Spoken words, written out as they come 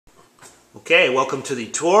Okay, welcome to the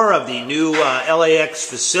tour of the new LAX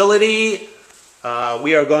facility.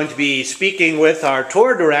 We are going to be speaking with our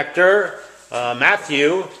tour director,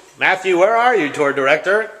 Matthew. Matthew, where are you, tour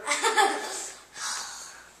director?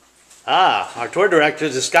 Our tour director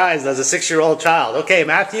is disguised as a 6-year-old child. Okay,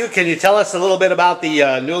 Matthew, can you tell us a little bit about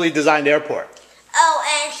the newly designed airport?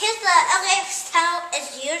 Oh, and here's the LAX tunnel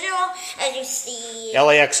as usual, as you see.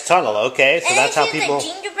 LAX tunnel, okay, so and that's how here's people... the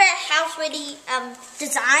gingerbread house really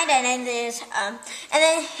designed, and then there's and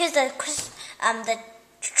then here's the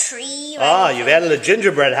tree. Right you've added a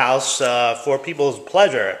gingerbread house for people's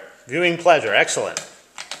pleasure, viewing pleasure. Excellent.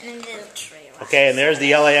 And then there's a tree. Right Okay, and there's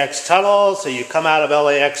the LAX tunnel. So you come out of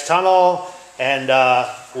LAX tunnel, and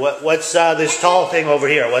what's this tall thing over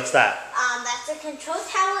here? What's that? That's the control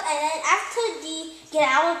tower, and then after the get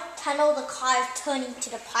out of the tunnel, the car is turning to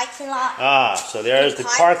the parking lot. So there's the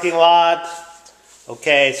parking lot.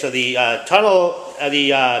 Okay, so the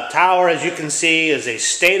tower, as you can see, is a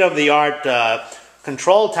state-of-the-art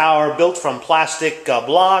control tower built from plastic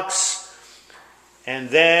blocks. And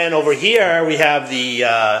then over here we have the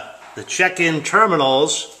check-in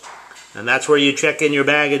terminals, and that's where you check in your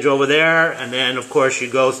baggage over there. And then, of course, you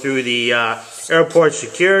go through the airport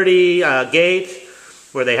security gate,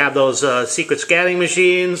 where they have those secret scanning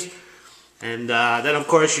machines. And then, of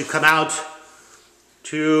course, you come out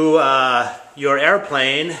to your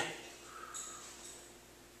airplane.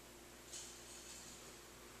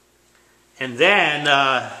 And then,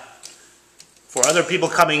 for other people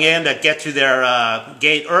coming in that get to their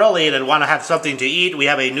gate early and want to have something to eat, we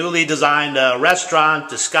have a newly designed restaurant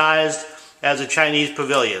disguised as a Chinese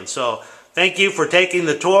pavilion. So, thank you for taking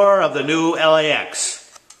the tour of the new LAX.